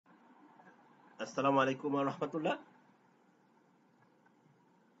আসসালামু আলাইকুম ওয়া রাহমাতুল্লাহ।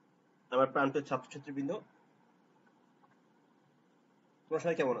 আমার প্রান্তের ছাত্রছাত্রীবৃন্দ, তোমরা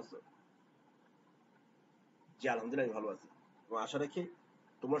সবাই কেমন আছো? জি, আলহামদুলিল্লাহ আমি ভালো আছি এবং আশা রাখি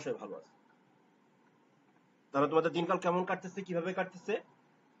তোমরা সবাই ভালো আছো। তাহলে তোমাদের দিনকাল কেমন কাটতেছে, কিভাবে কাটতেছে?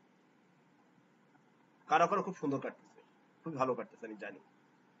 কারো কারো খুব সুন্দর কাটতেছে, খুব ভালো কাটতেছে আমি জানি।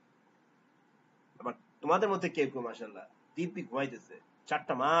 আবার তোমাদের মধ্যে কেউ কেউ মাশাআল্লাহ দিব্যি ঘুমাইতেছে।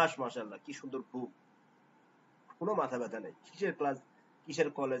 4টা মাস মাশাআল্লাহ কি সুন্দর ঘুম, কোনো মাথা ব্যথা নেই। কিসের ক্লাস, কিসের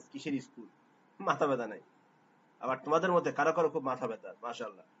কলেজ, কিসের স্কুল, মাথা ব্যথা নাই। আবার তোমাদের মধ্যে কারো কারো খুব মাথা ব্যথা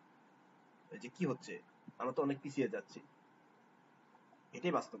মাশাআল্লাহ। এই যে কি হচ্ছে, আমরা তো অনেক পিছিয়ে যাচ্ছি,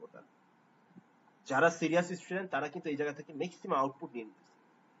 এটাই বাস্তবতা। যারা সিরিয়াস স্টুডেন্ট তারা কিন্তু এই জায়গা থেকে ম্যাক্সিমাম আউটপুট নিয়ে নিতেছে।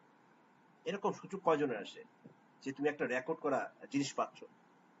 এরকম সুযোগ কয়জনের আসে যে তুমি একটা রেকর্ড করা জিনিস পাচ্ছ,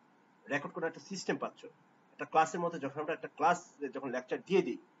 রেকর্ড করা একটা সিস্টেম পাচ্ছ। একটা ক্লাসের মধ্যে যখন আমরা একটা ক্লাস যখন লেকচার দিয়ে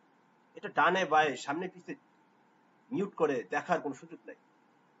দিই, এটা ডানে বায়ে সামনে পিছে মিউট করে দেখার কোনো সুযোগ নেই,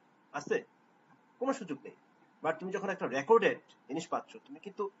 আছে কোনো সুযোগ নেই। বাট তুমি যখন একটা রেকর্ডেড জিনিস পাচ্ছ, তুমি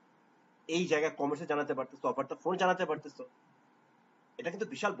কিন্তু এই জায়গায় কমার্সে জানাতে পারতেছো, অফার দ্য ফোন জানাতে পারতেছো। এটা কিন্তু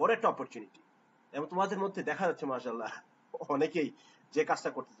বিশাল বড় একটা অপরচুনিটি। এবং তোমাদের মধ্যে দেখা যাচ্ছে মাশাআল্লাহ অনেকেই যে কাজটা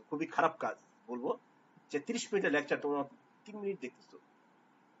করতেছে খুবই খারাপ কাজ বলবো, যে 30 মিনিটের লেকচার তোমরা 3 মিনিট দেখতেছো,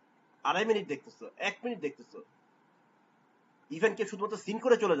 2.5 মিনিট দেখতেছো, 1 মিনিট দেখতেছো, ইভেন কে শুধুমাত্র সিন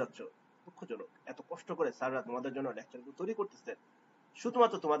করে চলে যাচ্ছ। দুঃখজনক। এত কষ্ট করে স্যাররা তোমাদের জন্য লেকচারগুলো তৈরি করতেছে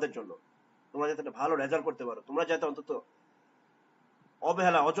শুধুমাত্র তোমাদের জন্য, তোমরা যাতে একটা ভালো রেজাল্ট করতে পারো, তোমরা যাতে অন্তত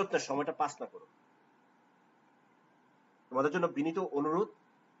অবহেলা অযত্নে সময়টা পাস না করো। তোমাদের জন্য বিনীত অনুরোধ,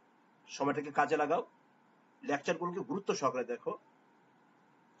 সময়টাকে কাজে লাগাও, লেকচারগুলোকে গুরুত্ব সহকারে দেখো,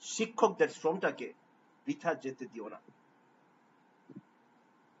 শিক্ষকদের শ্রমটাকে বৃথা যেতে দিও না।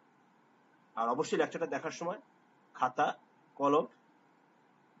 আর অবশ্যই লেকচারটা দেখার সময় খাতা কলম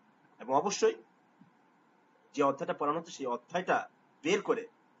এবং অবশ্যই যে অধ্যায়টা পড়ানো হচ্ছে সেই অধ্যায়টা বের করে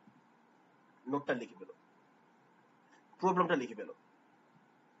নোটটা লিখে ফেলো, প্রবলেমটা লিখে ফেলো।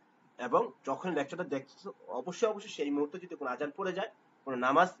 এবং যখন লেকচারটা দেখছো অবশ্যই সেই মুহূর্তে যদি কোনো আজান পড়ে যায়, কোনো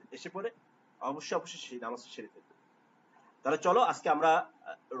নামাজ এসে পড়ে, অবশ্যই সেই নামাজ সেরে ফেলবে। তাহলে চলো আজকে আমরা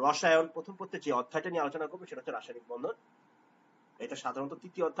রসায়ন প্রথম পত্রে যে অধ্যায়টা নিয়ে আলোচনা করবো সেটা হচ্ছে রাসায়নিক বন্ধন। এটা সাধারণত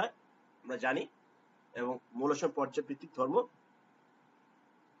 3য় অধ্যায় আমরা জানি, এবং মূলসম পর্যায়ভিত্তিক ধর্ম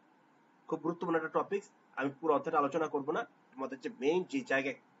খুব গুরুত্বপূর্ণ একটা টপিক। আমি পুরো অধ্যায়টা আলোচনা করব না, তোমাদের যে মেইন যে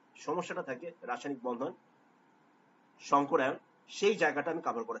জায়গায় সমস্যাটা থাকে রাসায়নিক বন্ধন সংকরায়ন, সেই জায়গাটা আমি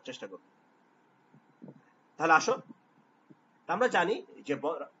কভার করার চেষ্টা করব। তাহলে আসো, আমরা জানি যে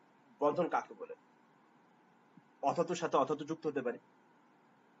বন্ধন কাকে বলে। অধাতুর সাথে অধাতু যুক্ত হতে পারে,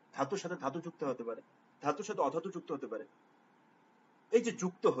 ধাতুর সাথে ধাতু যুক্ত হতে পারে, ধাতুর সাথে অধাতু যুক্ত হতে পারে। এই যে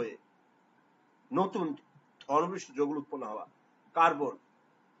যুক্ত হয়ে নতুন ধর্মবিষ্ট যৌগ উৎপন্ন হওয়া, কার্বন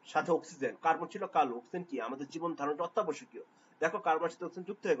সাথে অক্সিজেন, কার্বন ছিল কালো, অক্সিজেন কি আমাদের জীবন ধারণটা অত্যাবশ্যকীয়। দেখো কার্বনের সাথে অক্সিজেন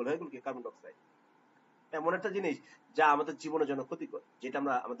যুক্ত হয়ে গেল কি কার্বন ডাইঅক্সাইড। এমন একটা জিনিস যা আমাদের জীবনের জন্য ক্ষতিকর, যেটা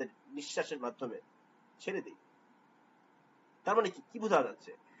আমরা আমাদের নিঃশ্বাসের মাধ্যমে ছেড়ে দিই। তার মানে কি বোঝা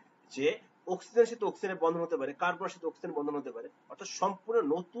যাচ্ছে যে অক্সিজেনের সাথে অক্সিজেনের বন্ধন হতে পারে, কার্বনের সাথে অক্সিজেন বন্ধন হতে পারে, অর্থাৎ সম্পূর্ণ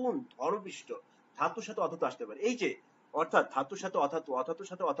নতুন ধর্মবিষ্ট ধাতুর সাথে অধাতু আসতে পারে। এই যে অর্থাৎ ধাতুর সাথে অধাতু, অধাতুর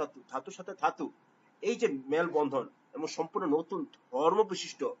সাথে অধাতু, ধাতুর সাথে ধাতু, এই যে মেল বন্ধন এবং সম্পূর্ণ নতুন ধর্ম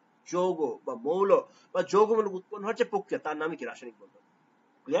বিশিষ্ট যৌগ বা মৌল বা যৌগমূলক উৎপন্ন হওয়ার যে প্রক্রিয়া, তার নামই কি রাসায়নিক বন্ধন।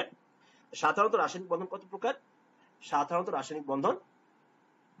 ক্লিয়ার? সাধারণত রাসায়নিক বন্ধন কত প্রকার? সাধারণত রাসায়নিক বন্ধন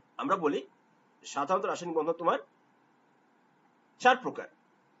আমরা বলি, সাধারণত রাসায়নিক বন্ধন তোমার 4 প্রকার।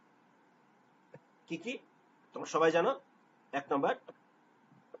 কি কি তোমরা সবাই জানো? 1 নম্বর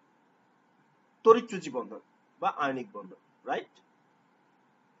তড়িৎচুজি বন্ধন বা আয়নিক বন্ধন, রাইট?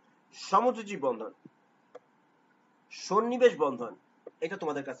 সমযোজী বন্ধন, সন্নিবেশ বন্ধন, এটা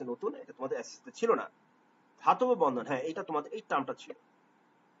তোমাদের কাছে নতুন, এটা তোমাদের অ্যাসেসে ছিল না। ধাতব বন্ধন, হ্যাঁ এটা তোমাদের এই টার্মটা ছিল।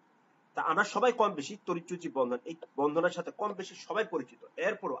 তা আমরা সবাই কম বেশি তড়িৎচুজি বন্ধন, এই বন্ধনের সাথে কম বেশি সবাই পরিচিত।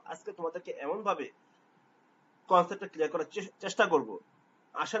 এরপরও আজকে তোমাদেরকে এমন ভাবে কনসেপ্টটা ক্লিয়ার করার চেষ্টা করব,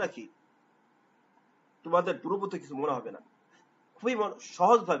 আশা রাখি তোমাদের দূরবর্তী কিছু মনে হবে না। খুবই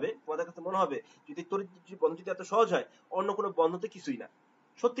সহজ ভাবে তোমাদের কাছে মনে হবে যদি তড়িৎচুজি বন্ধন যদি এত সহজ হয়, অন্য কোনো বন্ধন তো কিছুই না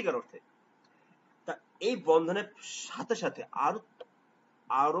সত্যিকার অর্থে। তা এই বন্ধনের সাথে সাথে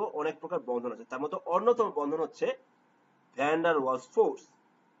আরো অনেক প্রকার বন্ধন আছে। তার মধ্যে অন্যতম বন্ধন হচ্ছে ভ্যান ডার ওয়ালস ফোর্স।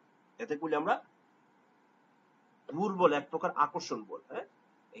 এতে করলে আমরা দুর্বল এক প্রকার আকর্ষণ বল, হ্যাঁ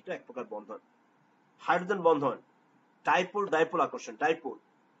এটা এক প্রকার বন্ধন। হাইড্রোজেন বন্ধন, ডাইপোল ডাইপোল আকর্ষণ। ডাইপোল,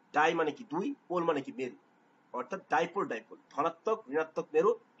 ডাই মানে কি দুই, পোল মানে কি মেরু, অর্থাৎ ডাইপোল ডাইপোল, ধনাত্মক ঋণাত্মক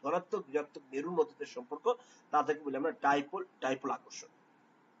মেরু, ধনাত্মক ঋণাত্মক মেরুর মধ্যে সম্পর্ক, তাদেরকে বলি আমরা ডাইপোল ডাইপোল আকর্ষণ।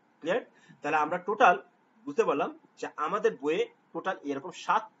 ক্লিয়ার? তাহলে আমরা টোটাল বুঝতে পারলাম যে আমাদের বইয়ে টোটাল এরকম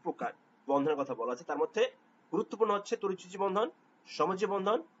 7 প্রকার বন্ধনের কথা বলা আছে, তার মধ্যে গুরুত্বপূর্ণ হচ্ছে তড়িৎচুচি বন্ধন, সমযোজী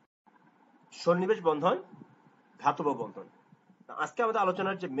বন্ধন, সন্নিবেশ বন্ধন, ধাতব বন্ধন। আজকে আমাদের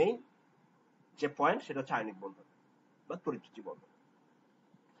আলোচনার যে মেইন যে পয়েন্ট সেটা হচ্ছে আয়নিক বন্ধন বা তড়িৎচুচি বন্ধন।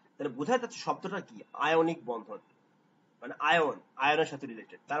 তাহলে বোঝা যাচ্ছে শব্দটা কি, আয়নিক বন্ধন মানে আয়নের সাথে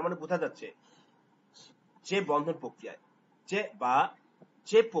রিলেটেড। তার মানে বোঝা যাচ্ছে যে বন্ধন প্রক্রিয়ায়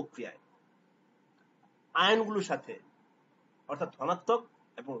যে প্রক্রিয়ায় আয়নগুলোর সাথে অর্থাৎ ধনাত্মক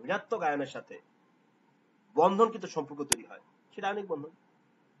এবং ঋণাত্মক আয়নের সাথে বন্ধনকৃত সম্পর্ক তৈরি হয় সেটা আয়নিক বন্ধন।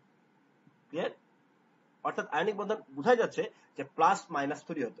 ক্লিয়ার? অর্থাৎ আয়নিক বন্ধন বোঝা যাচ্ছে যে প্লাস মাইনাস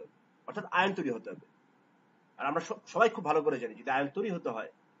তৈরি হতে হবে, অর্থাৎ আয়ন তৈরি হতে হবে। আর আমরা সবাই খুব ভালো করে জানি যদি আয়ন তৈরি হতে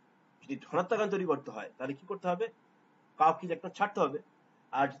হয়, যদি ধনাত্মক আয়ন তৈরি করতে হয় তাহলে কি করতে হবে, কাউকে ইলেকট্রন ছাড়তে হবে।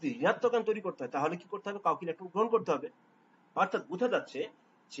 আর যদি ঋণাত্মক আয়ন তৈরি করতে হয় তাহলে কি করতে হবে, কাউকে ইলেকট্রন গ্রহণ করতে হবে। অর্থাৎ বোঝা যাচ্ছে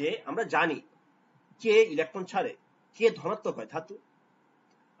যে আমরা জানি কে ইলেকট্রন ছাড়ে, কে ধনাত্মক হয় ধাতু,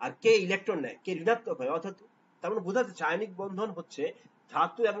 আর কে ইলেকট্রন নেয়, কে ঋণাত্মক হয় অধাতু। তার মানে বোঝা যাচ্ছে আয়নিক বন্ধন হচ্ছে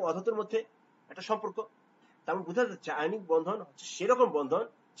ধাতু এবং অধাতুর মধ্যে একটা সম্পর্ক। তার মানে বোঝা যাচ্ছে আয়নিক বন্ধন হচ্ছে সেরকম বন্ধন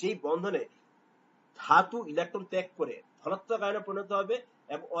যেই বন্ধনে ধাতু ইলেকট্রন ত্যাগ করে ধনাত্মক আয়নে পরিণত হবে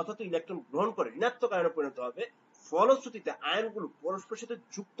এবং অধাতু ইলেকট্রন গ্রহণ করে ঋণাত্মক আয়নে পরিণত হবে। ফলশ্রুতিতে আয়নগুলো পরস্পরের সাথে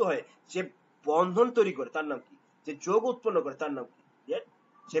যুক্ত হয়ে যে বন্ধন তৈরি করে তার নাম কি, যে যৌগ উৎপন্ন করে তার নাম কি,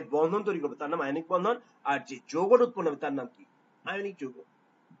 যে বন্ধন তৈরি করবে তার নাম আয়নিক বন্ধন, আর যে যৌগটা উৎপন্ন হবে তার নাম কি, আয়নিক যৌগ।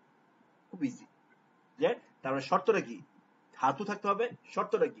 খুব ইজি। তার মানে শর্তটা কি, ধাতু থাকতে হবে,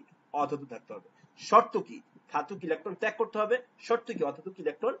 শর্তটা কি, অধাতু থাকতে হবে। শর্ত কি, ধাতুক ইলেকট্রন ত্যাগ করতে হবে, শর্ত কি, অধাতুক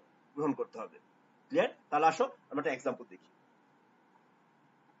ইলেকট্রন গ্রহণ করতে হবে। ক্লিয়ার? তাহলে আসো আমরা একটা এক্সাম্পল দেখি।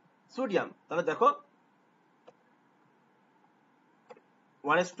 সোডিয়াম, তাহলে দেখো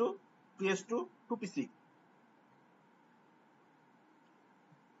 1s2 2s2 2p6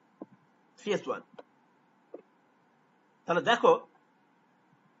 3s1। তাহলে দেখো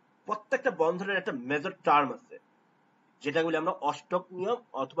প্রত্যেকটা বন্ধনের একটা মেজর টার্ম আছে যেটাগুলি আমরা অষ্টক নিয়ম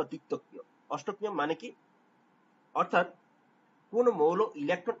অথবা দ্বিত্বক নিয়ম। অষ্টক নিয়ম মানে কি, অর্থাৎ কোন মৌল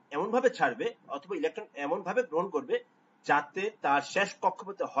ইলেকট্রন এমন ভাবে ছাড়বে অথবা ইলেকট্রন এমন ভাবে গ্রহণ করবে যাতে তার শেষ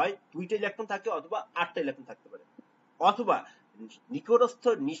কক্ষপথে হয় 2টা ইলেকট্রন থাকে অথবা 8টা ইলেকট্রন থাকতে পারে, অথবা নিকটস্থ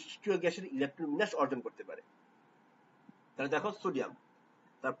নিষ্ক্রিয় গ্যাসের ইলেকট্রন বিন্যাস অর্জন করতে পারে। তাহলে দেখো সোডিয়াম,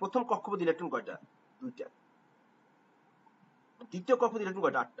 তার প্রথম কক্ষপথে ইলেকট্রন কয়টা, 2টা। দ্বিতীয় কক্ষপথে ইলেকট্রন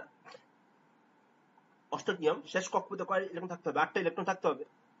কয়টা, 8টা। অষ্টক নিয়ম, শেষ কক্ষপথে কয় ইলেকট্রন থাকতে হবে, 8টা ইলেকট্রন থাকতে হবে।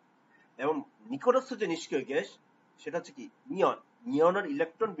 এবং নিকটস্থ যে নিষ্ক্রিয় গ্যাস সেটা হচ্ছে কি, নিয়ন। নিয়নের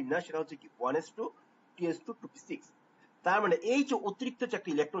ইলেকট্রন বিন্যাস সেটা হচ্ছে কি 1s2 2s2 2p6। তার মানে এই যে অতিরিক্ত যে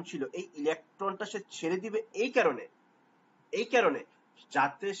একটা ইলেকট্রন ছিল, এই ইলেকট্রনটা সে ছেড়ে দিবে এই কারণে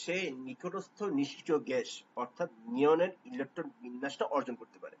যাতে সে নিকটস্থ নিষ্ক্রিয় গ্যাস অর্থাৎ নিয়নের ইলেকট্রন বিন্যাসটা অর্জন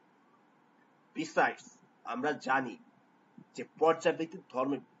করতে পারে। বিসাইডস আমরা জানি যে পর্যায়বৃত্তিক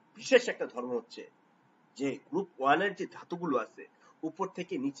ধর্মের বিশেষ একটা ধর্ম হচ্ছে যে গ্রুপ 1 এর যে ধাতুগুলো আছে উপর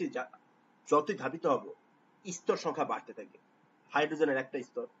থেকে নিচে যতই ধাবিত হব স্তর সংখ্যা বাড়তে থাকে। হাইড্রোজেনের একটা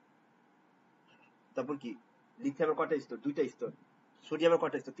স্তর, তারপর কি লিথিয়ামের কয়টা স্তর, 2টা স্তর, সোডিয়ামের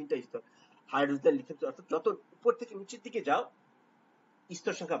কয়টা স্তর, 3টা স্তর, হাইড্রোজেন লিথিয়াম, অর্থাৎ যত উপর থেকে নিচের দিকে যাও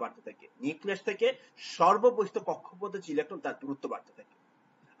স্তর সংখ্যা বাড়তে থাকে। নিউক্লিয়াস থেকে সর্ববহিষ্ঠ কক্ষপথে যে ইলেকট্রন তার দূরত্ব বাড়তে থাকে।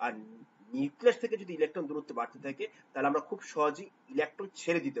 আর নিউক্লিয়াস থেকে যদি ইলেকট্রন দূরত্ব বাড়তে থাকে তাহলে আমরা খুব সহজেই ইলেকট্রন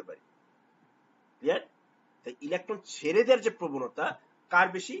ছেড়ে দিতে পারি। ক্লিয়ার? তাই ইলেকট্রন ছেড়ে দেওয়ার যে প্রবণতা কার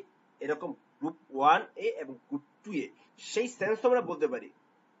বেশি, এরকম গ্রুপ 1A এবং গ্রুপ 2A, সেই সেন্স আমরা বলতে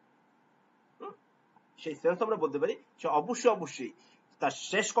পারি সে অবশ্যই তার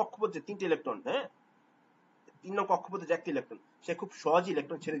শেষ কক্ষপথে যে 3টে ইলেকট্রন, 3 নং কক্ষপথে যে একটা ইলেকট্রন, সে খুব সহজেই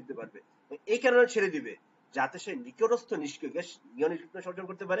ইলেকট্রন ছেড়ে দিতে পারবে। এই কারণে ছেড়ে দিবে যাতে সে নিকটস্থ নিষ্ক্রিয় গ্যাস নিয়ন ইলেকট্রন অর্জন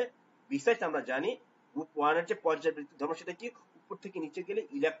করতে পারে। বিশেষ আমরা জানি গ্রুপ 1 এর যে পর্যায়বৃত্তিক ধর্ম সেটা কি, উপর থেকে নিচে গেলে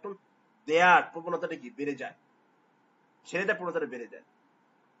ইলেকট্রন দেয়ার প্রবণতাটা কি বেড়ে যায়, ছেড়ে দেওয়ার প্রবণতাটা বেড়ে যায়।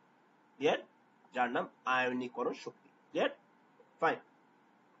 ক্লিয়ার? যার নাম আয়নীকরণ শক্তি। ক্লিয়ার? ফাইন।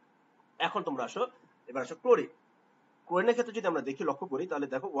 এখন তোমরা আসো, এবার আসো ক্লোরিন। ক্লোরিনের ক্ষেত্রে যদি আমরা দেখি লক্ষ্য করি তাহলে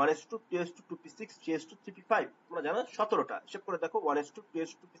দেখো 1s2 2s2 2p6 3s2 3p5 তোমরা জানো 17টা। হিসাব করে দেখো 1s2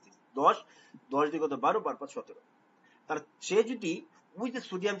 2s2 2p6 10 10 2 কত 12 12 5 17। তাহলে সে যদি ওই যে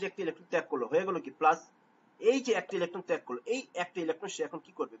সোডিয়াম যে একটা ইলেকট্রন ত্যাগ করলো হয়ে গেল কি প্লাস, এই যে একটা ইলেকট্রন ত্যাগ করলো এই একটা ইলেকট্রন সে এখন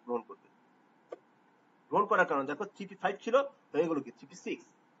কি করবে, গ্রহণ করবে। গ্রহণ করার কারণে দেখো 3p5 ছিল হয়ে গেল কি 3p6।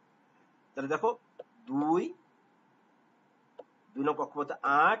 তাহলে দেখো 2 নং কক্ষপথে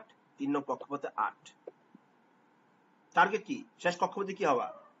 8 3 নং কক্ষপথে 8। টার্গেট কি, শেষ কক্ষপথে কি হওয়া,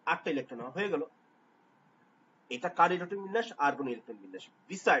 8টা ইলেকট্রন হয়ে গেল। এটা কার ইলেকট্রন বিন্যাস, আর্গন ইলেকট্রন বিন্যাস।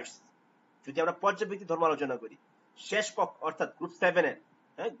 বিসাইডস যদি আমরা পর্যায়বৃত্তিক ধর্ম আলোচনা করি, শেষ কক্ষ অর্থাৎ গ্রুপ 7 এর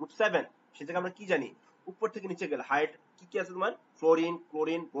গ্রুপ 7 সে থেকে আমরা কি জানি উপর থেকে নিচে গেলে হাইট কি কি আছে তোমার, ফ্লোরিন,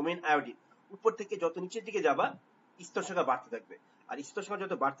 ক্লোরিন, ব্রোমিন, আয়োডিন। উপর থেকে যত নিচের দিকে যাবা স্তর সংখ্যা বাড়তে থাকবে, আর স্তর সংখ্যা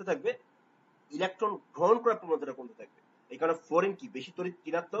যত বাড়তে থাকবে ইলেকট্রন গ্রহণ করার প্রবণতাটা কমতে থাকবে। এই কারণে ফ্লোরিন কি বেশি তড়িৎ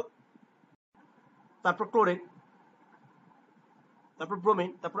ঋণাত্মক, তারপর ক্লোরিন, তারপর ব্রোমিন,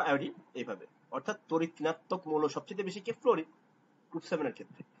 তারপর আয়োডিন, এইভাবে। অর্থাৎ তড়িৎ ঋণাত্মক মৌল সবচেয়ে বেশি কি, ফ্লোরিন, গ্রুপ 7 এর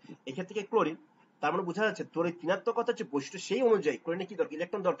ক্ষেত্রে। এই ক্ষেত্রে কি ক্লোরিন। তার মানে বোঝা যাচ্ছে তড়িৎ ঋণাত্মকতা যে বৈশিষ্ট্য সেই অনুযায়ী ক্লোরিনে কি দরকার,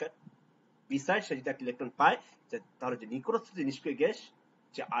 ইলেকট্রন দরকার। বিসাইড সে যদি একটা ইলেকট্রন পায় তাহলে যে নিকটস্থ যে নিষ্ক্রিয় গ্যাস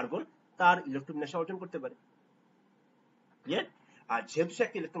যে আর্গন তার ইলেকট্রন বিন্যাস অর্জন করতে পারে। ক্লিয়ার। আর যেহেতু সে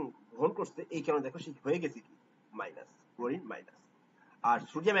একটা ইলেকট্রন গ্রহণ করছে এই কারণে দেখো সে হয়ে গেছে কি মাইনাস, ক্লোরিন মাইনাস। আর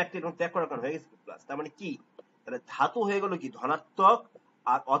সোডিয়াম একটা ইলেকট্রন ত্যাগ করার কারণে হয়ে গেছে প্লাস। তার মানে কি, তাহলে ধাতু হয়ে গেল কি ধনাত্মক,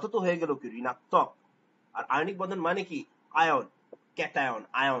 আর অতত হয়ে গেল কি ঋণাত্মক। আর আয়নিক বন্ধন মানে কি, ion, cation,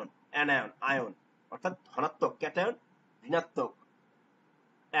 ion, anion, ion. অর্থাৎ ধনাত্মক ক্যাটায়ন, ঋণাত্মক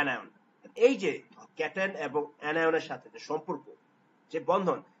অ্যানায়ন। এই যে ক্যাটায়ন এবং অ্যানায়নের সাথে যে সম্পর্ক, যে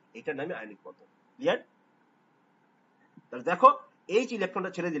বন্ধন, এটার নামে আয়নিক বন্ধন। ক্লিয়ার। তাহলে দেখো এই যে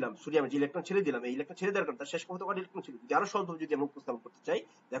ইলেকট্রনটা ছেড়ে দিলাম, সোডিয়ামের যে ইলেকট্রন ছেড়ে দিলাম, এই ইলেকট্রন ছেড়ে দেওয়ার কারণে তার শেষ পর্যন্ত কয়টা ইলেকট্রন ছিল, যদি আরো সহজভাবে যদি আমরা উপস্থাপন করতে চাই,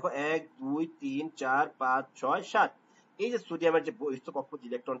 দেখো 1 2 3 4 5 6 7। এই যে সোডিয়ামের যে বহিস্থ কক্ষপথ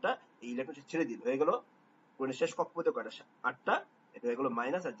ইলেকট্রনটা, এই ইলেকট্রন ছেড়ে দিল, হয়ে গেল কোন শেষ কক্ষপথে কয়টা, 8টা। এটা হয়ে গেল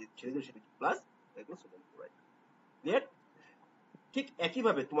মাইনাস, আর যে ছেড়ে দিল সেটা প্লাস, হয়ে গেল সোডিয়াম ক্লোরাইড। ক্লিয়ার। ঠিক একই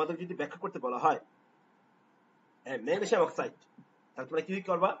ভাবে তোমাদের যদি ব্যাখ্যা করতে বলা হয় ম্যাগনেসিয়াম অক্সাইড, তাহলে তোমরা কি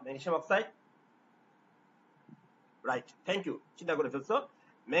করবা, magnesium oxide, right, thank you, চিন্তা করে ফেলছো।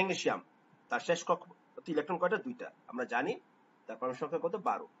 ম্যাগনেসিয়াম তার শেষ কক্ষপথ ইলেকট্রন কয়টা, 2টা, আমরা জানি। তার পরমাণু সংখ্যা কত,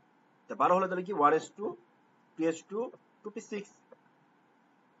 12। তা 12 হলে তাহলে কি 1s2 2s2 2p6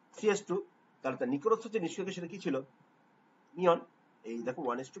 3s2। তাহলে তার নিকটস্থ যে নিষ্ক্রিয় গ্যাস সেটা কি ছিল, নিয়ন। এই দেখো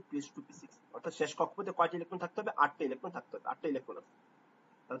 1s2 2s2 p6, অর্থাৎ শেষ কক্ষপথে কয়টা ইলেকট্রন থাকতে হবে, 8টা ইলেকট্রন থাকতে হবে। 8টা ইলেকট্রন আছে,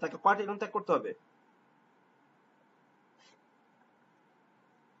 তাহলে তাকে কয়টা ইলেকট্রন ত্যাগ করতে হবে,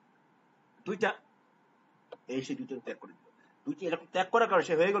 2টা। এই সেই 2টা ত্যাগ করে দিল। 2টি ইলেকট্রন ত্যাগ করার কারণে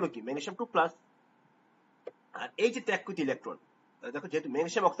সে হয়ে গেল কি ম্যাগনেসিয়াম 2 প্লাস। আর এই যে ত্যাগকৃত ইলেকট্রন, দেখো যেহেতু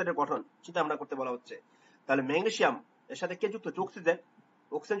ম্যাগনেসিয়াম অক্সাইডের গঠন চিন্তা আমরা করতে বলা হচ্ছে, তাহলে ম্যাগনেসিয়াম এর সাথে কে যুক্ত, অক্সিজেন।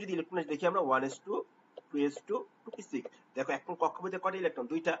 অক্সিজেন যদি ইলেকট্রন দেখি আমরা 1s2 2s2 2p6। দেখো এক নং কক্ষপথে কয়টা ইলেকট্রন,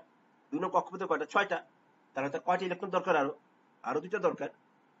 2টা। 2 নং কক্ষপথে কয়টা, 6টা। তাহলে তার কয়টা ইলেকট্রন দরকার, আরো 2টা দরকার।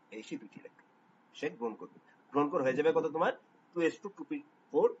 এই সেই 2টি ইলেকট্রন সে গ্রহণ করবে। গ্রহণ করে হয়ে যাবে কত তোমার, 2s2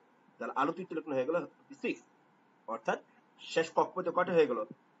 2p4। তাহলে আরো 2টি ইলেকট্রন হয়ে গেল 6। অর্থাৎ শেষ কক্ষপথে কয়টা হয়ে গেল,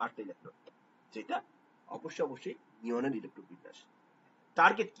 8টা ইলেকট্রন, যেটা অবশ্যই নিয়নের ইলেকট্রন বিন্যাস।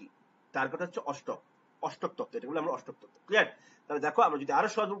 টার্গেট কি, টার্গেট হচ্ছে অষ্টক, অষ্টক তত্ত্ব, এটা বলে আমরা অষ্টক তত্ত্ব। ক্লিয়ার। তাহলে দেখো আমরা যদি আরো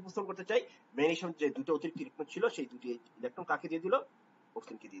সহজ উপস্থাপন করতে চাই, ম্যাগনেসিয়াম যে 2টা অতিরিক্ত ইলেকট্রন ছিল সেই 2টি ইলেকট্রন কাকে দিয়ে দিল,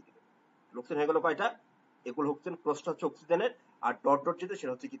 অক্সিজেনকে দিয়ে দিল। অক্সিজেন হয়ে গেল কয়টা, এগুলো অক্সিজেন, ক্রসটা হচ্ছে অক্সিজেনের, আর ডট ডট যেটা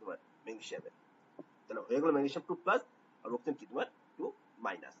সেটা হচ্ছে কি তোমার ম্যাগনেসিয়ামের। তাহলে হয়ে গেল ম্যাগনেসিয়াম 2 প্লাস, আর অক্সিজেন কি তোমার 2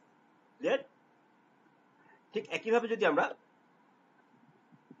 মাইনাস। ক্লিয়ার। ঠিক একই ভাবে যদি আমরা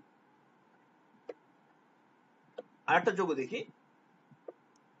আরেকটা যৌগ দেখি,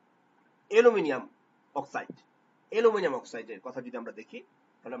 অ্যালুমিনিয়াম অক্সাইড। অ্যালুমিনিয়াম অক্সাইডের কথা যদি আমরা দেখি,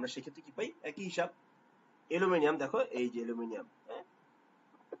 তাহলে আমরা সেক্ষেত্রে কি পাই, একই হিসাব। অ্যালুমিনিয়াম দেখো এই যে অ্যালুমিনিয়াম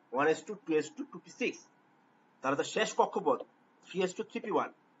 1s2 2s2 2p6। তাহলে তার শেষ কক্ষপথ 3s2 3p1।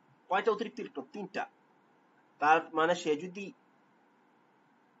 কয়টা অতিরিক্ত ইলেকট্রন, 3টা। তার মানে সে যদি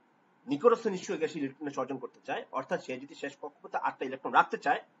নিকটস্থ নিষ্ক্রিয় গ্যাস ইলেকট্রন অর্জন করতে চায়, অর্থাৎ সে যদি শেষ কক্ষপথে 8টা ইলেকট্রন রাখতে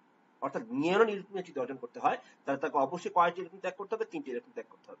চায়, অর্থাৎ নিয়ন ইলেকট্রন যদি অর্জন করতে হয়, তাহলে তাকে অবশ্যই কয়টা ইলেকট্রন ত্যাগ করতে হবে, 3টা ইলেকট্রন ত্যাগ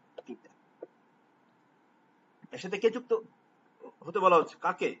করতে হবে, 3টা। এর সাথে কে যুক্ত হতে বলা হচ্ছে,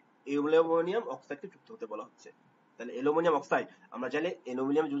 কাকে, অ্যালুমিনিয়াম অক্সাইডকে যুক্ত হতে বলা হচ্ছে। তাহলে অ্যালুমিনিয়াম অক্সাইড আমরা জানি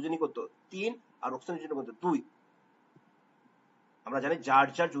অ্যালুমিনিয়াম যোজনী কত 3, আর অক্সিজেন যোজনী কত 2। আমরা জানি যার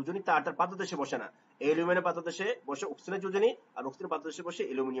যার যোজনী তার তার পাদদেশে বসে না, অ্যালুমিনিয়াম পাদদেশে বসে অক্সিজেনের যোজনী, আর অক্সিজেন পাদদেশে বসে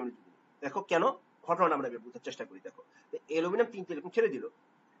অ্যালুমিনিয়ামের যোজনী। দেখো কেন, ঘটনা আমরা বোঝার চেষ্টা করি। দেখো অ্যালুমিনিয়াম 3টা ইলেকট্রন ছেড়ে দিল,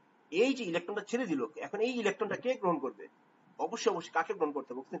 এই যে ইলেকট্রনটা ছেড়ে দিল, এখন এই ইলেকট্রনটা কে গ্রহণ করবে, অবশ্যই কাকে গ্রহণ করতে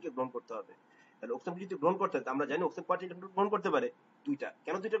হবে, অক্সিজেনকে গ্রহণ করতে হবে। তাহলে অক্সিজেন যদি গ্রহণ করতে হয়, আমরা জানি অক্সিজেন কয়টা ইলেকট্রন গ্রহণ করতে পারে, 2টা।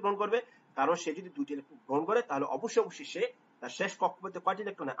 কেন 2টা গ্রহণ করবে, কারণ সে যদি 2টা ইলেকট্রন গ্রহণ করে তাহলে অবশ্যই সে তার শেষ কক্ষপথে কয়টা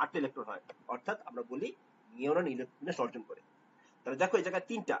ইলেকট্রন হয়, 8টা ইলেকট্রন হয়। অর্থাৎ আমরা বলি নিয়ন ইলেকট্রন অর্জন করে। তাহলে দেখো এই জায়গায়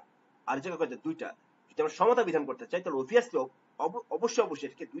 3টা, আর এই জায়গায় কয়টা, 2টা। যদি আমরা সমতা বিধান করতে চাই তাহলে অবভিয়াসলি অবশ্যই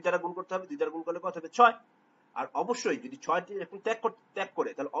এটাকে 2 দ্বারা গুণ করতে হবে, 2 দ্বারা গুণ করলে কত হবে, 6। আর অবশ্যই যদি 6টি ইলেকট্রন ত্যাগ করে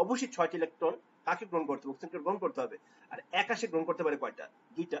তাহলে অবশ্যই 6টি ইলেকট্রন কাকে গ্রহণ করতে হবে, অক্সিজেনকে গ্রহণ করতে হবে। আর একাশে গ্রহণ করতে পারে কয়টা,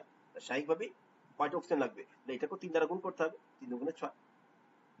 2টা। স্বাভাবিকভাবেই কয়টা অক্সিজেন লাগবে, এটাকেও 3 দ্বারা গুণ করতে হবে, 3 গুণে 6।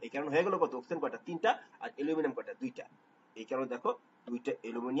 এই কারণে হয়ে গেল কত, অক্সিজেন কয়টা, 3টা, আর অ্যালুমিনিয়াম কয়টা, 2টা। এই কারণে দেখো 2টা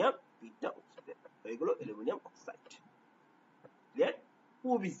অ্যালুমিনিয়াম 3টা অক্সিজেন, হয়ে গেল অ্যালুমিনিয়াম অক্সাইড। ক্লিয়ার,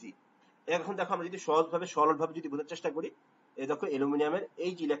 খুব ইজি। এখন দেখো আমরা যদি সহজভাবে সরলভাবে যদি বোঝার চেষ্টা করি, এই দেখো অ্যালুমিনিয়ামের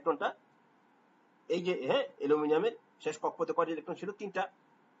এই যে ইলেকট্রনটা, এই যে হ্যাঁ অ্যালুমিনিয়ামের শেষ কক্ষপথে কয়টা ইলেকট্রন ছিল? 3টা।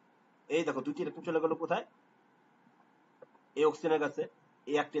 এই দেখো 2টি ইলেকট্রন চলে গেল কোথায়? এই অক্সিজেনের কাছে।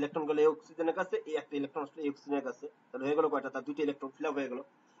 এই একটা ইলেকট্রন গেল এই অক্সিজেনের কাছে, এই একটা ইলেকট্রন আসলে এই অক্সিজেনের কাছে। তাহলে হয়ে গেল কয়টা? তার 2টি ইলেকট্রন ফিল আপ হয়ে গেল।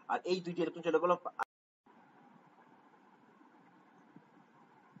 আর এই 2টি ইলেকট্রন চলে গেল,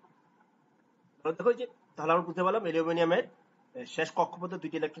 দেখো যে তাহলে আমরা বুঝতে পারলাম অ্যালুমিনিয়ামের শেষ কক্ষপথে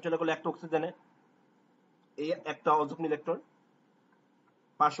 2টি ইলেকট্রন চলে গেল একটা অক্সিজেনে, এই একটা অযুগ্ম ইলেকট্রন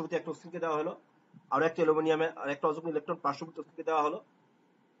পার্শ্ববর্তী একটা অক্সিজেনকে দেওয়া হলো, আর একটা অ্যালুমিনিয়ামের আর একটা অযুগ্ম ইলেকট্রন পার্শ্ববর্তী অক্সিজেনকে দেওয়া হলো।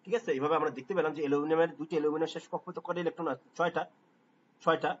 ঠিক আছে, এইভাবে আমরা দেখতে পেলাম যে অ্যালুমিনিয়ামের 2টি অ্যালুমিনিয়াম শেষ কক্ষপথে কয়টা ইলেকট্রন আছে?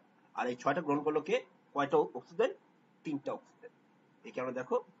 6টা। আর এই 6টা গ্রহণ করলো কে? কয়টা অক্সিজেন? 3টা অক্সিজেন। এই কারণে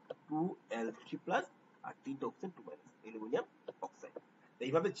দেখো 2L3+ আর 3টা অক্সিজেন 2- অ্যালুমিনিয়াম অক্সাইড।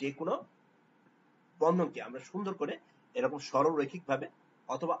 এইভাবে যে কোনো বন্ধনকে আমরা সুন্দর করে এরকম সরল রৈখিক ভাবে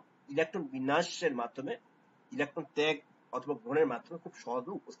অথবা ইলেকট্রন বিন্যাসের মাধ্যমে, ইলেকট্রন ত্যাগ অথবা গ্রহণের মাধ্যমে খুব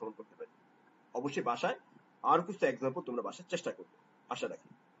সহজে উপস্থাপন করতে পারি। অবশ্যই বাসায় আর কিছু এক্সাম্পল তোমরা বাসায় চেষ্টা করবে, আশা রাখি।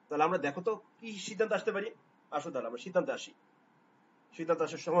 তাহলে আমরা দেখো তো কি সিদ্ধান্ত আসতে পারি। আসো তাহলে আমরা সিদ্ধান্তে আসি। সিদ্ধান্ত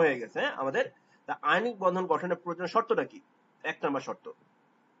আসার সময় হয়ে গেছে আমাদের। আয়নিক বন্ধন গঠনের প্রয়োজনীয় শর্তটা কি? 1 নম্বর শর্ত,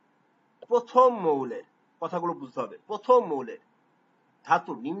 প্রথম মৌলের, কথাগুলো বুঝতে হবে, প্রথম মৌলের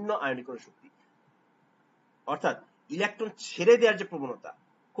ধাতুর নিম্ন আয়নীকরণ শক্তি, অর্থাৎ ইলেকট্রন ছেড়ে দেওয়ার যে প্রবণতা,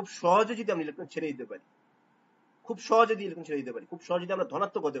 খুব সহজে যদি আমরা ইলেকট্রন ছেড়ে দিতে পারি, খুব সহজে যদি ইলেকট্রন ছেড়ে দিতে পারি, খুব সহজে যদি আমরা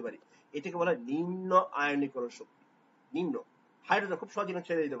ধনাত্মক হতে পারি, এটাকে বলা হয় নিম্ন আয়নীকরণ শক্তি। নিম্ন। হাইড্রোজেন খুব সহজে ইলেকট্রন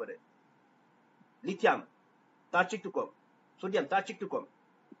ছেড়ে দিতে পারে, লিথিয়াম তার চেয়ে একটু কম, সোডিয়াম তার চেয়ে একটু কম।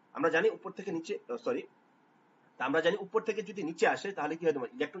 আমরা জানি উপর থেকে নিচে, সরি, আমরা জানি উপর থেকে যদি নিচে আসে তাহলে কি হয়,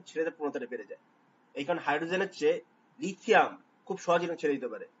 তোমার ইলেকট্রন ছেড়ে দেওয়ার প্রবণতাটা বেড়ে যায়। এই কারণে হাইড্রোজেনের চেয়ে লিথিয়াম খুব সহজে ইলেকট্রন ছেড়ে দিতে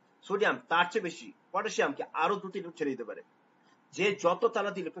পারে, সোডিয়াম তার চেয়ে বেশি, পটাশিয়ামকে আরো 2টি ইলেকট্রন ছেড়ে দিতে পারে। যে যত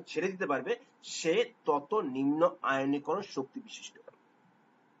তাড়াতাড়ি ইলেকট্রন ছেড়ে দিতে পারবে সে তত নিম্ন আয়নীকরণ শক্তি বিশিষ্ট।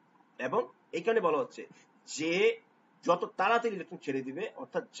 এবং এই কারণে বলা হচ্ছে যে যত তাড়াতাড়ি ইলেকট্রন ছেড়ে দিবে,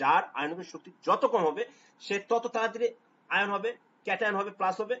 অর্থাৎ যার আয়নীকরণ শক্তি যত কম হবে সে তত তাড়াতাড়ি আয়ন হবে, ক্যাটায়ন হবে,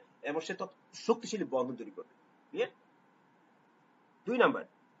 প্লাস হবে, এবং সে তত শক্তিশালী বন্ধন তৈরি করবে। ক্লিয়ার? 2 নাম্বার,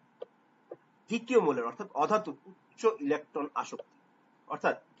 দ্বিতীয় মৌলের অর্থাৎ অধাতুর উচ্চ ইলেকট্রন আসক্তি,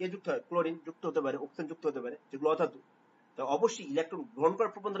 অর্থাৎ কে যুক্ত হয়? ক্লোরিন যুক্ত হতে পারে, অক্সিজেন যুক্ত হতে পারে, যেগুলো অধাতু। তো অবশ্যই ইলেকট্রন গ্রহণ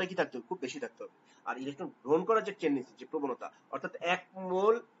করার প্রবণতা কি থাকতে হবে? খুব বেশি থাকতে হবে। আর ইলেকট্রন গ্রহণ করার যে টেন্ডেন্সি, যে প্রবণতা, অর্থাৎ 1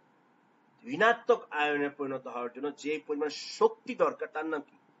 মোল ঋণাত্মক আয়নে পরিণত হওয়ার জন্য যে পরিমাণ শক্তি দরকার তার নাম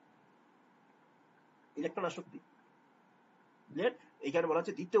কি? ইলেকট্রন আসক্তি। ক্লিয়ার? এইখানে বলা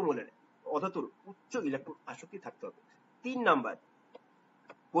হচ্ছে দ্বিতীয় মৌলের অধাতুর উচ্চ ইলেকট্রন আসক্তি থাকতে হবে। 3 নাম্বার,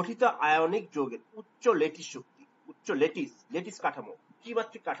 গঠিত আয়নিক যৌগের উচ্চ লেটিস শক্তি, উচ্চ লেটিস কাঠামো,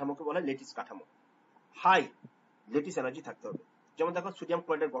 ত্রিমাত্রিক কাঠামোকে বলা হয় লেটিস কাঠামো, হাই লেটিস এনার্জি থাকতে হবে। যেমন দেখো সোডিয়াম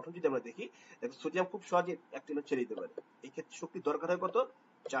ক্লোরাইডের গঠন যদি আমরা দেখি, দেখো সোডিয়াম খুব সহজে 1 ইলেকট্রন ছেড়ে দিতে পারে। এই ক্ষেত্রে শক্তি দরকার হয় কত?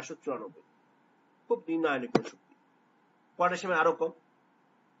 494, খুব নিম্ন আয়নিকরণ শক্তি। পটাশিয়ামের আরো কম,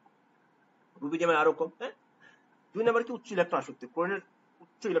 রুবিডিয়ামের আরো কম। হ্যাঁ, 2 নাম্বার কি? উচ্চ ইলেকট্রন আসক্তি। ক্লোরিনের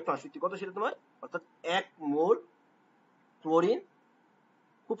উচ্চ ইলেকট্রন আসক্তি কত সেটা তোমার? অর্থাৎ 1 মোল ক্লোরিন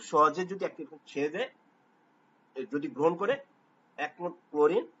খুব সহজে যদি 1 ইলেকট্রন ছেড়ে দেয়, যদি গ্রহণ করে, 1 মোল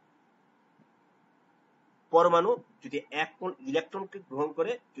ক্লোরিন পরমাণু যদি 1 মোল ইলেকট্রনকে গ্রহণ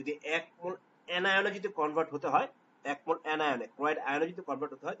করে, যদি 1 মোল অ্যানায়নে যদি কনভার্ট হতে হয়, 1 মোল অ্যানায়নে, ক্লোরাইড আয়নে যদি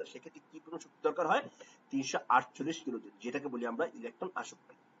কনভার্ট হতে হয়, তো সেক্ষেত্রে কি পরিমাণ শক্তি দরকার হয়? 348 কিলোজুল, যেটাকে বলি আমরা ইলেকট্রন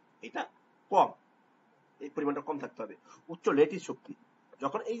আসক্তি। এটা কম, এই পরিমাণটা কম থাকতে হবে। উচ্চ লেটিস শক্তি,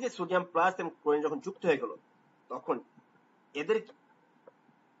 যখন এই যে সোডিয়াম প্লাস এবং ক্লোরিন যখন যুক্ত হয়ে গেল, তখন এদের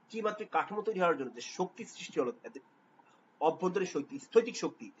ত্রিমাত্রিক কাঠামো তৈরি হওয়ার জন্য যে শক্তি সৃষ্টি হলো, এদের অভ্যন্তরীণ শক্তি, স্থৈতিক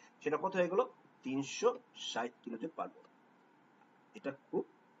শক্তি, সেটা কত হয়ে গেল? 360 কিলোজুল পার মোল। এটা খুব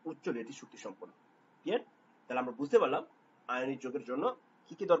উচ্চ লেটিস শক্তি সম্পন্ন। ক্লিয়ার? তাহলে আমরা বুঝতে পারলাম আয়নিক যৌগের জন্য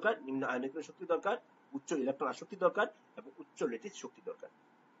কি কি দরকার? নিম্ন আয়নিকরণ শক্তি দরকার, উচ্চ ইলেকট্রন আসক্তি দরকার, এবং উচ্চ লেটিস শক্তি দরকার।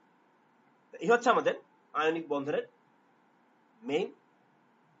 এই হচ্ছে আমাদের আয়নিক বন্ধনের মেইন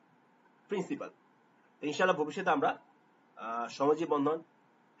প্রিন্সিপাল। ইনশাআল্লাহ ভবিষ্যতে আমরা সমজীব বন্ধন,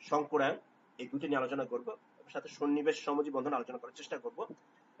 সংকরায়ন, এই দুটো নিয়ে আলোচনা করব, সাথে সন্নিবেশ সমজীব বন্ধন আলোচনা করার চেষ্টা করব।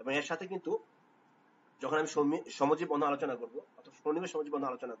 এবং এর সাথে কিন্তু যখন আমি সমজীব বন্ধন আলোচনা করব অথবা সন্নিবেশ সমজীব বন্ধন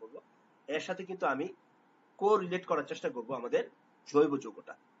আলোচনা করব, এর সাথে কিন্তু আমি কোরিলেট করার চেষ্টা করব আমাদের জৈব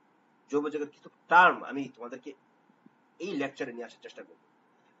যৌগটা। জৈব যৌগের কিছু টার্ম আমি তোমাদেরকে এই লেকচারে নিয়ে আসার চেষ্টা করব।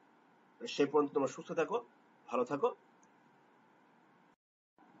 সেই পর্যন্ত তোমরা সুস্থ থাকো, ভালো থাকো।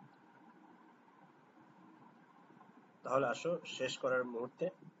 তাহলে আসো শেষ করার মুহূর্তে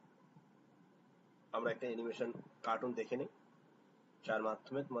আমরা একটা অ্যানিমেশন কার্টুন দেখে নিই, যার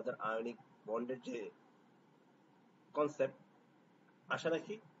মাধ্যমে তোমাদের আয়নিক বন্ডের যে কনসেপ্ট, আশা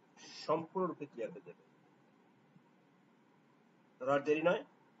রাখি সম্পূর্ণরূপে ক্লিয়ার হয়ে যাবে। আর দেরি নয়,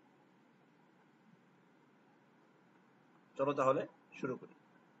 চলো তাহলে শুরু করি।